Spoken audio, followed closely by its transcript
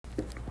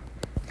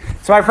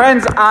So my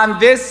friends, on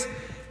this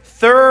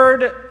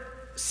third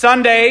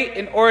Sunday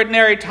in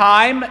ordinary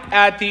time,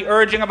 at the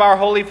urging of our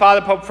Holy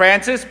Father Pope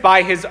Francis,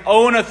 by his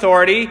own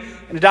authority,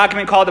 in a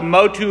document called the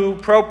Motu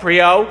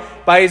Proprio,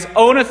 by his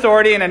own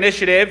authority and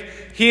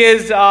initiative, he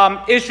has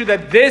issued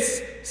that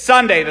this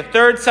Sunday, the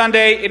third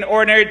Sunday in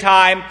ordinary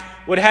time,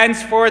 would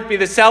henceforth be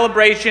the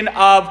celebration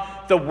of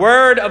the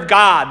Word of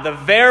God, the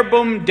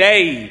Verbum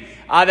Dei.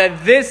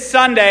 That this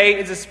Sunday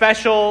is a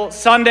special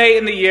Sunday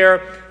in the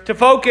year to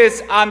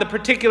focus on the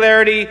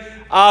particularity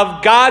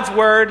of God's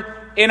Word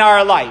in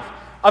our life.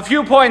 A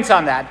few points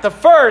on that. The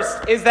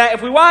first is that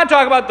if we want to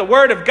talk about the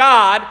Word of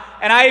God,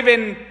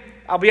 and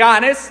I'll be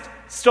honest,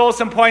 stole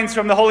some points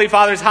from the Holy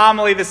Father's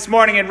homily this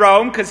morning in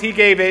Rome, because he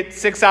gave it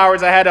 6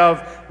 hours ahead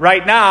of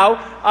right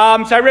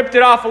now, so I ripped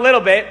it off a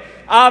little bit.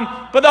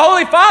 But the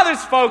Holy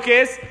Father's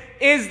focus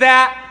is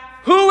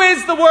that who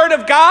is the Word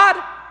of God?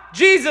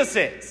 Jesus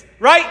is,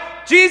 right?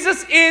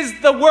 Jesus is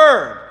the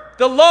Word,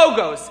 the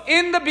Logos.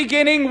 In the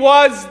beginning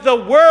was the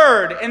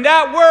Word, and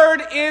that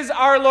Word is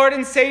our Lord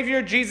and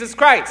Savior, Jesus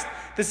Christ,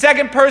 the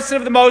second person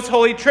of the Most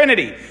Holy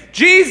Trinity.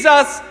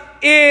 Jesus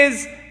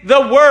is the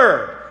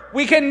Word.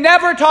 We can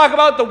never talk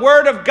about the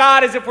Word of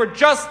God as if we're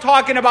just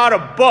talking about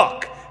a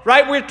book,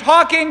 right? We're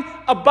talking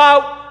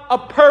about a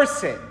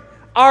person,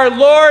 our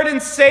Lord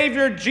and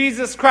Savior,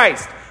 Jesus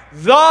Christ,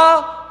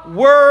 the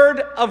Word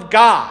of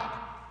God.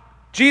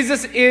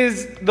 Jesus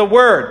is the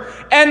Word.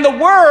 And the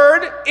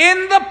Word,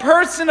 in the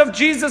person of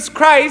Jesus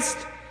Christ,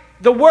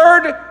 the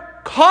Word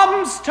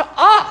comes to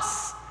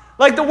us.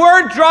 Like the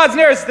Word draws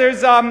near us.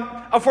 There's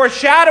a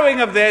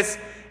foreshadowing of this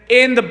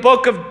in the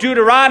book of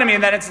Deuteronomy,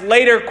 and then it's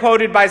later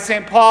quoted by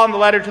St. Paul in the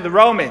letter to the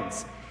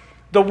Romans.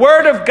 The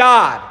Word of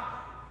God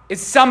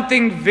is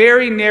something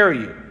very near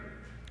you,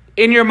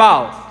 in your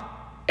mouth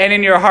and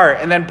in your heart.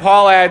 And then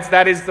Paul adds,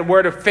 that is the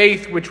word of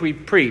faith which we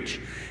preach.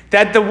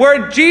 That the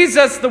Word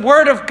Jesus, the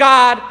Word of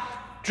God,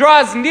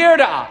 draws near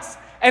to us.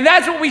 And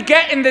that's what we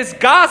get in this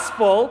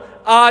gospel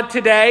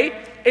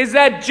today, is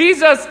that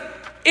Jesus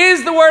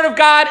is the Word of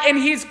God and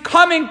he's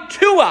coming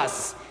to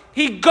us.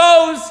 He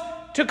goes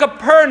to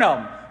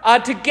Capernaum,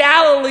 to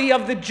Galilee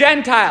of the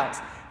Gentiles.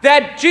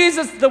 That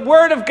Jesus, the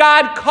Word of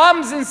God,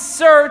 comes in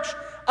search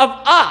of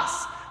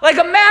us. Like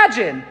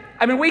imagine,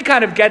 we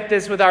kind of get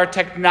this with our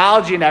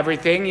technology and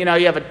everything. You know,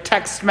 you have a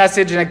text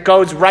message and it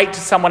goes right to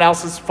someone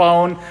else's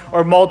phone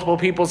or multiple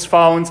people's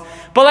phones.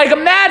 But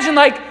imagine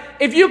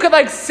if you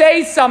could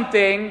say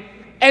something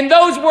and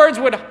those words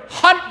would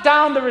hunt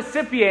down the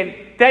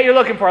recipient that you're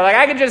looking for.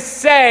 I could just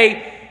say,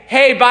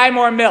 hey, buy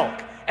more milk.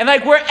 And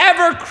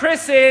wherever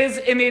Chris is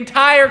in the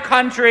entire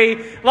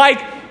country,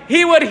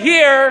 he would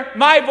hear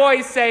my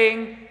voice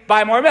saying,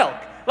 buy more milk.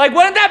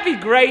 Wouldn't that be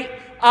great?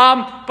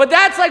 But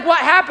that's what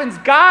happens.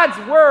 God's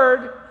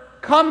Word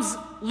comes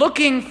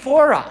looking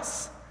for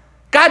us.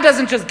 God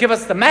doesn't just give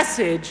us the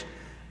message,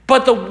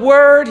 but the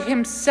Word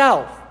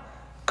himself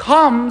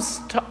comes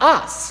to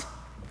us,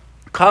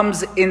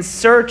 comes in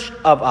search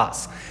of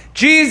us.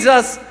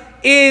 Jesus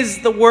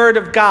is the Word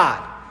of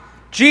God.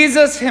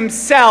 Jesus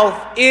himself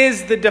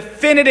is the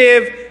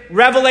definitive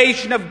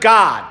revelation of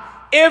God.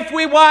 If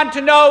we want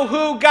to know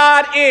who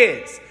God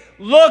is,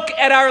 look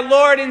at our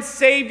Lord and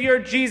Savior,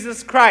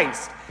 Jesus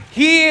Christ.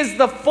 He is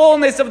the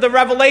fullness of the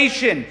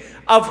revelation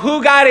of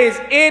who God is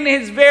in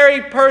his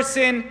very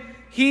person.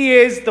 He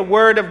is the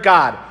Word of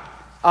God.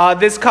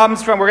 This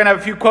comes from, we're going to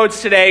have a few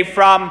quotes today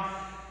from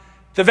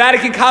the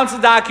Vatican Council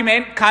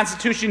document,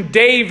 Constitution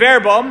Dei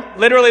Verbum,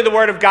 literally the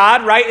Word of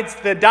God, right? It's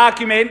the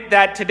document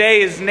that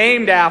today is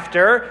named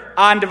after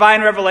on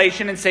divine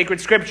revelation and sacred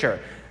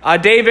scripture.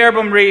 Dei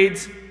Verbum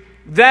reads,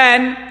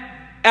 then,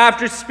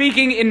 after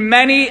speaking in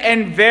many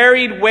and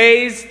varied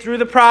ways through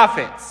the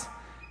prophets,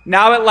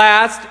 now at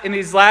last, in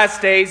these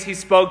last days, he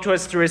spoke to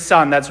us through his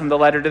Son. That's from the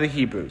letter to the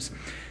Hebrews.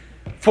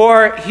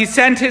 For he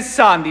sent his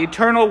Son, the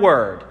eternal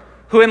Word,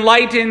 who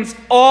enlightens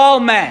all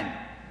men,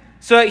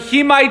 so that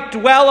he might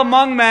dwell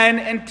among men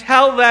and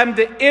tell them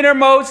the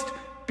innermost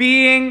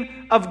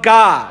being of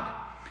God.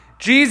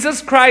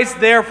 Jesus Christ,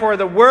 therefore,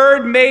 the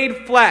Word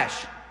made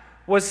flesh,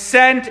 was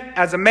sent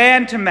as a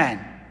man to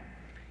men.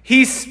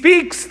 He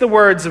speaks the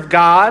words of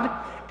God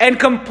and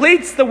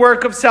completes the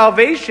work of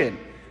salvation,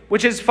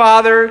 which his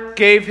Father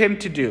gave him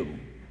to do.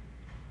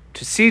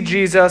 To see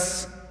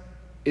Jesus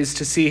is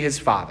to see his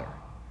Father.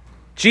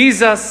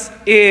 Jesus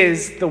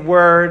is the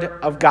Word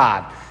of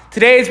God.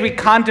 Today, as we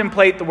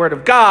contemplate the Word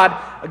of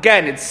God,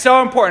 again, it's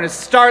so important to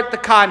start the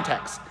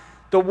context.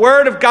 The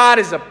Word of God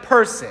is a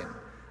person,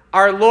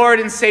 our Lord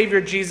and Savior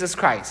Jesus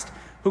Christ,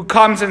 who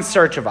comes in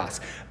search of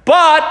us.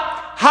 But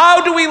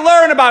how do we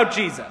learn about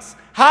Jesus?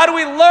 How do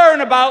we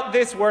learn about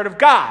this Word of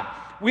God?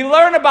 We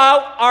learn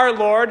about our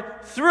Lord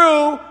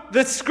through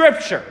the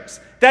Scriptures.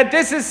 That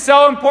this is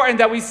so important,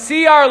 that we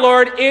see our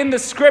Lord in the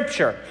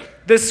Scripture.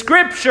 The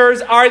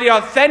Scriptures are the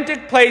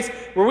authentic place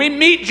where we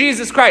meet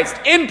Jesus Christ,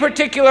 in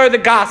particular the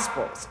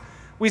Gospels.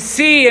 We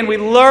see and we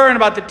learn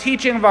about the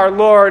teaching of our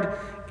Lord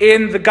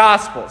in the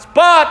Gospels.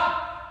 But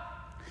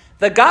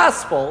the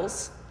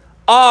Gospels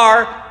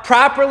are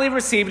properly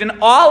received, and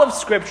all of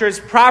Scripture is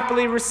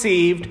properly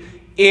received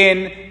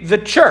in the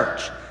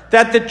church.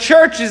 That the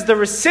church is the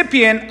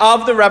recipient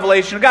of the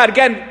revelation of God.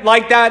 Again,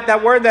 like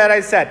that word that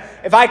I said,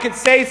 if I could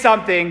say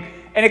something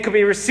and it could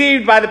be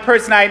received by the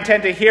person I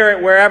intend to hear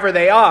it wherever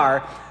they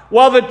are,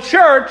 well, the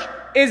church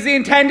is the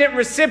intended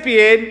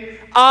recipient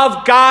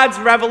of God's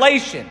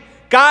revelation.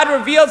 God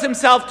reveals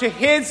himself to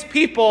his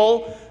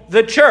people,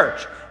 the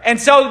church.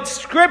 And so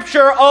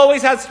Scripture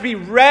always has to be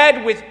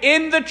read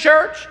within the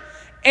church,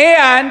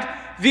 and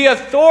the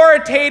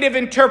authoritative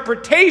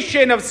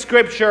interpretation of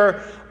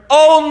Scripture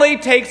only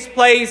takes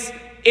place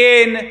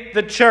in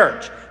the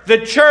church.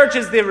 The church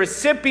is the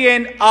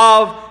recipient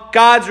of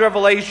God's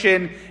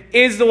revelation,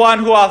 is the one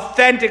who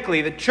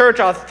the church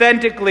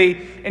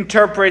authentically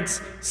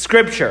interprets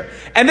Scripture.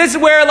 And this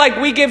is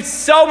where we give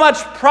so much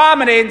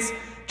prominence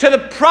to the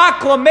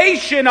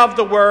proclamation of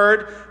the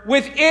word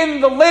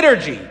within the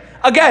liturgy.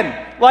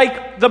 Again,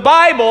 the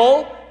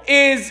Bible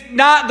is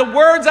not, the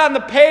words on the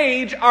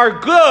page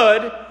are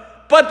good,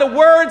 but the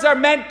words are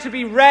meant to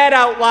be read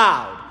out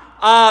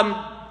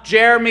loud.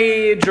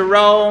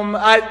 Jerome,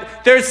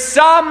 there's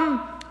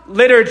some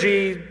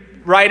liturgy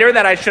writer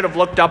that I should have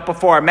looked up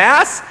before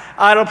Mass.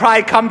 It'll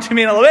probably come to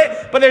me in a little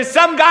bit. But there's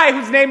some guy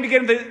whose name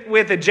begins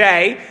with a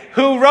J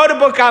who wrote a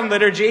book on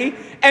liturgy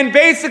and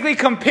basically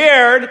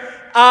compared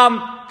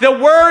the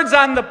words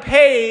on the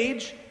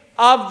page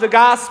of the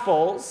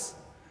Gospels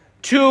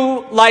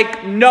to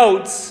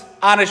notes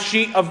on a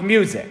sheet of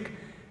music.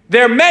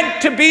 They're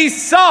meant to be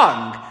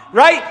sung.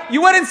 Right?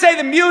 You wouldn't say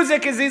the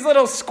music is these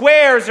little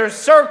squares or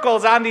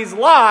circles on these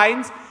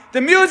lines.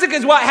 The music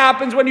is what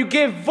happens when you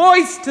give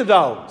voice to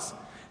those.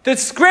 The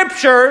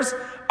Scriptures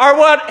are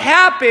what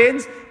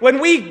happens when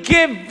we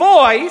give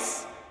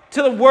voice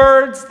to the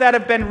words that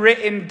have been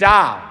written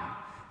down.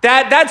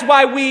 That's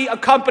why we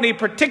accompany,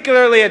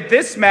 particularly at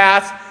this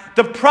Mass,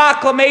 the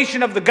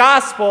proclamation of the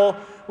gospel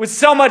with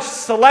so much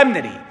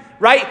solemnity.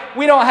 Right?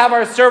 We don't have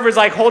our servers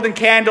holding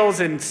candles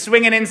and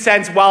swinging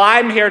incense while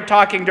I'm here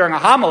talking during a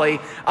homily,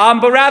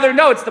 but rather,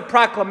 no, it's the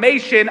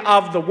proclamation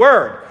of the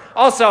word.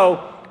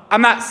 Also,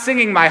 I'm not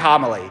singing my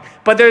homily,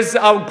 but there's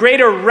a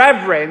greater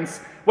reverence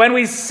when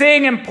we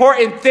sing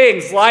important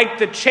things like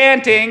the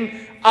chanting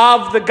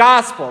of the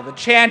gospel, the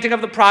chanting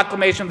of the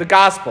proclamation of the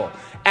gospel,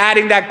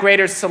 adding that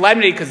greater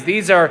solemnity because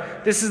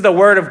this is the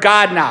word of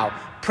God now,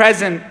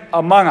 present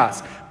among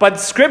us. But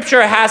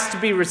Scripture has to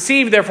be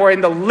received, therefore, in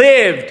the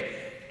lived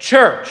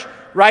church,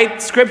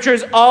 right? Scripture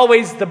is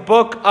always the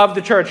book of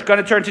the church.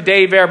 Going to turn to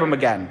Dei Verbum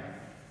again.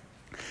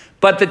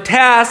 But the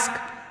task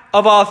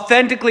of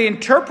authentically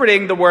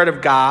interpreting the Word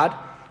of God,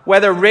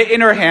 whether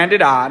written or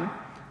handed on,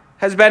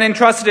 has been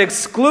entrusted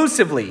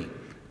exclusively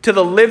to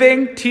the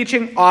living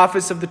teaching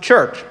office of the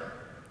church,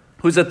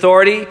 whose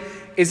authority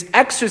is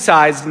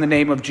exercised in the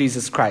name of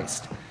Jesus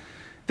Christ.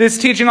 This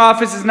teaching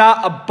office is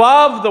not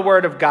above the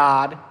Word of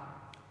God,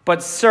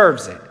 but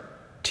serves it,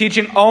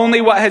 teaching only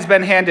what has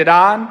been handed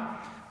on,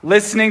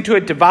 listening to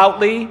it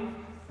devoutly,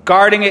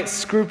 guarding it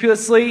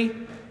scrupulously,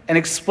 and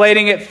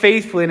explaining it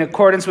faithfully in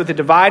accordance with the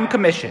divine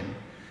commission.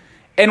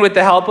 And with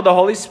the help of the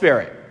Holy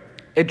Spirit,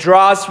 it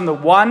draws from the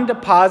one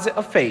deposit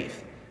of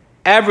faith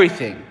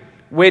everything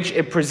which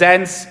it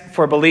presents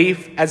for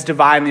belief as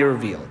divinely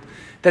revealed.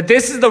 That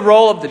this is the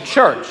role of the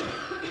church,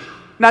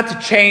 not to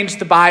change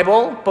the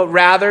Bible, but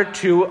rather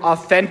to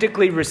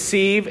authentically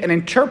receive and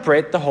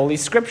interpret the Holy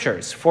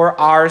Scriptures for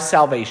our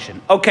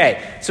salvation.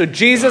 Okay, so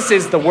Jesus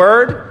is the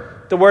Word.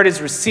 The Word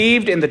is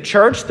received in the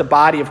church, the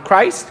body of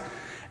Christ.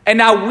 And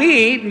now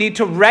we need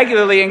to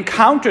regularly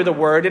encounter the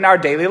Word in our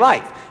daily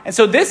life. And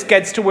so this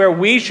gets to where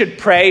we should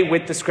pray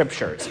with the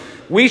Scriptures.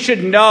 We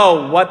should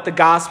know what the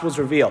Gospels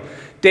reveal.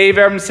 Dei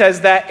Verbum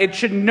says that it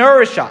should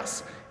nourish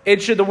us.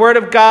 The Word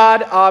of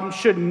God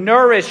should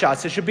nourish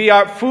us. It should be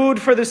our food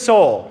for the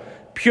soul,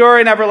 pure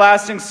and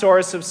everlasting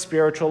source of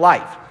spiritual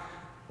life.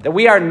 That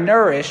we are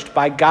nourished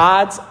by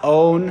God's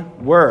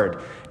own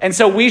Word. And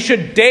so we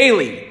should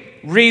daily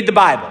read the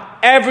Bible.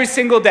 Every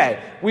single day.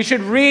 We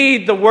should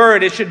read the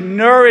Word. It should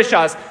nourish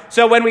us.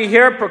 So when we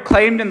hear it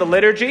proclaimed in the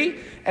liturgy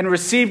and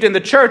received in the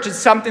church, it's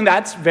something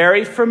that's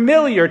very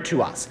familiar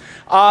to us.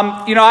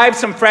 I have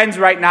some friends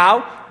right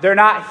now. They're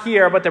not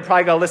here, but they're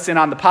probably going to listen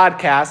on the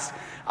podcast,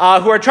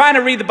 who are trying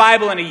to read the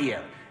Bible in a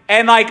year.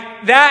 And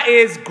that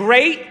is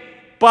great,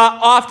 but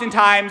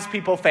oftentimes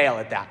people fail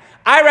at that.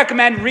 I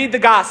recommend read the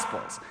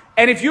Gospels.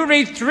 And if you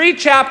read 3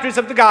 chapters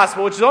of the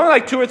Gospel, which is only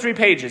 2 or 3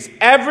 pages,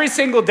 every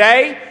single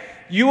day,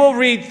 you'll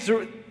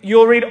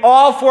read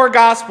all 4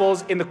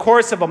 Gospels in the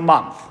course of a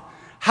month.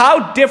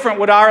 How different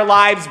would our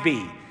lives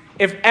be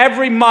if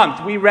every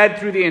month we read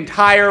through the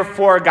entire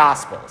 4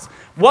 Gospels?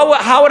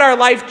 How would our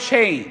life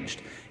change?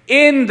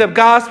 In the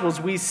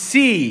Gospels, we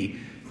see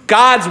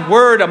God's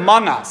Word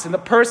among us in the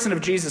person of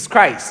Jesus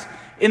Christ.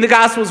 In the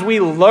Gospels, we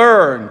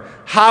learn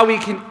how we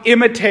can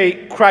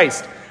imitate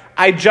Christ.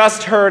 I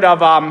just heard of,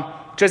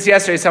 just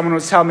yesterday, someone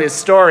was telling me a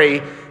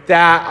story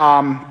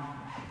that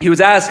he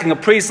was asking a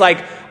priest,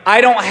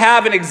 I don't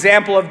have an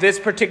example of this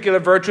particular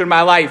virtue in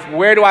my life.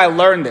 Where do I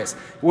learn this?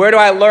 Where do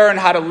I learn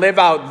how to live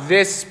out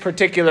this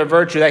particular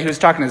virtue that he was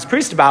talking to his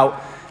priest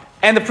about?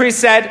 And the priest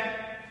said,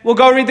 well,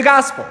 go read the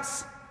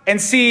Gospels and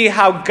see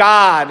how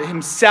God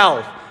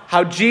himself,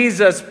 how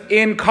Jesus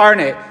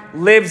incarnate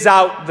lives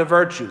out the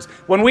virtues.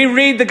 When we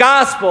read the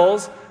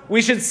Gospels,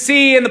 we should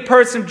see in the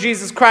person of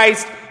Jesus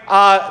Christ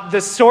the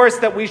source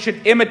that we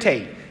should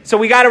imitate. So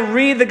we got to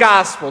read the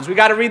Gospels. We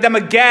got to read them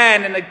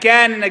again and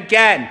again and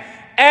again.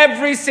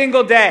 Every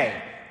single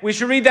day. We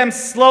should read them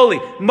slowly.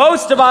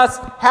 Most of us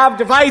have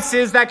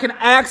devices that can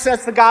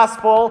access the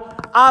Gospel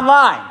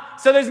online.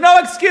 So there's no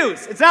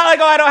excuse. It's not like,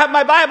 I don't have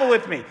my Bible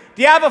with me.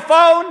 Do you have a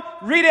phone?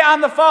 Read it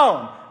on the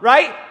phone,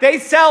 right? They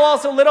sell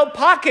also little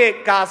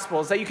pocket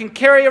Gospels that you can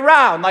carry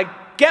around. Like,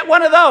 get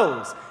one of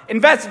those.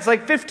 Invest. It's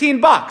like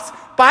 $15.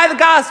 Buy the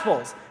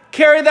Gospels.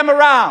 Carry them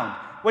around.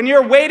 When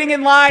you're waiting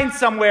in line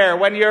somewhere,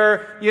 when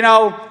you're,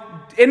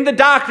 in the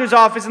doctor's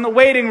office, in the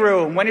waiting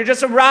room, when you're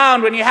just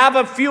around, when you have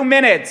a few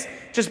minutes,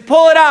 just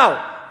pull it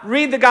out.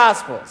 Read the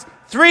Gospels.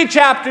 3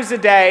 chapters a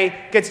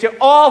day gets you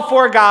all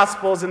 4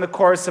 Gospels in the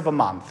course of a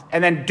month.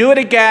 And then do it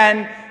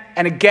again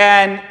and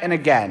again and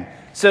again.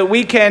 So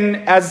we can,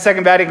 as the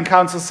Second Vatican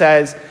Council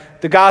says,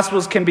 the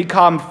Gospels can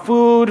become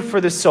food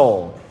for the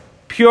soul,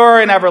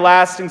 pure and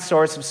everlasting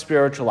source of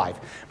spiritual life.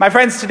 My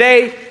friends,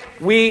 today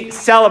we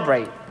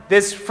celebrate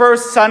this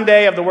first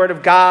Sunday of the Word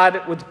of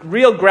God with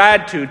real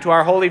gratitude to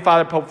our Holy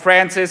Father, Pope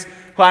Francis,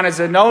 who on his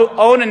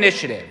own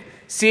initiative,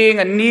 seeing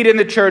a need in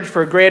the church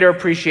for a greater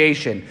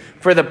appreciation.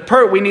 We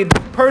need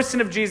the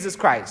person of Jesus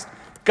Christ,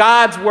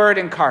 God's Word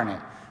incarnate.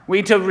 We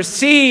need to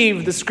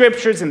receive the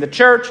Scriptures in the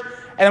church,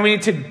 and then we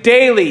need to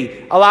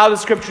daily allow the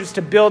Scriptures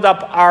to build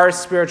up our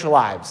spiritual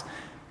lives.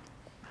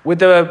 With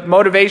the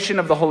motivation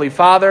of the Holy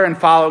Father and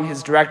following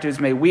his directives,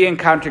 may we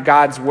encounter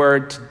God's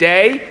Word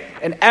today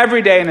and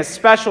every day in a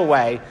special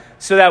way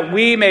so that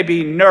we may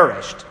be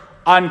nourished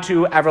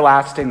unto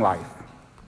everlasting life.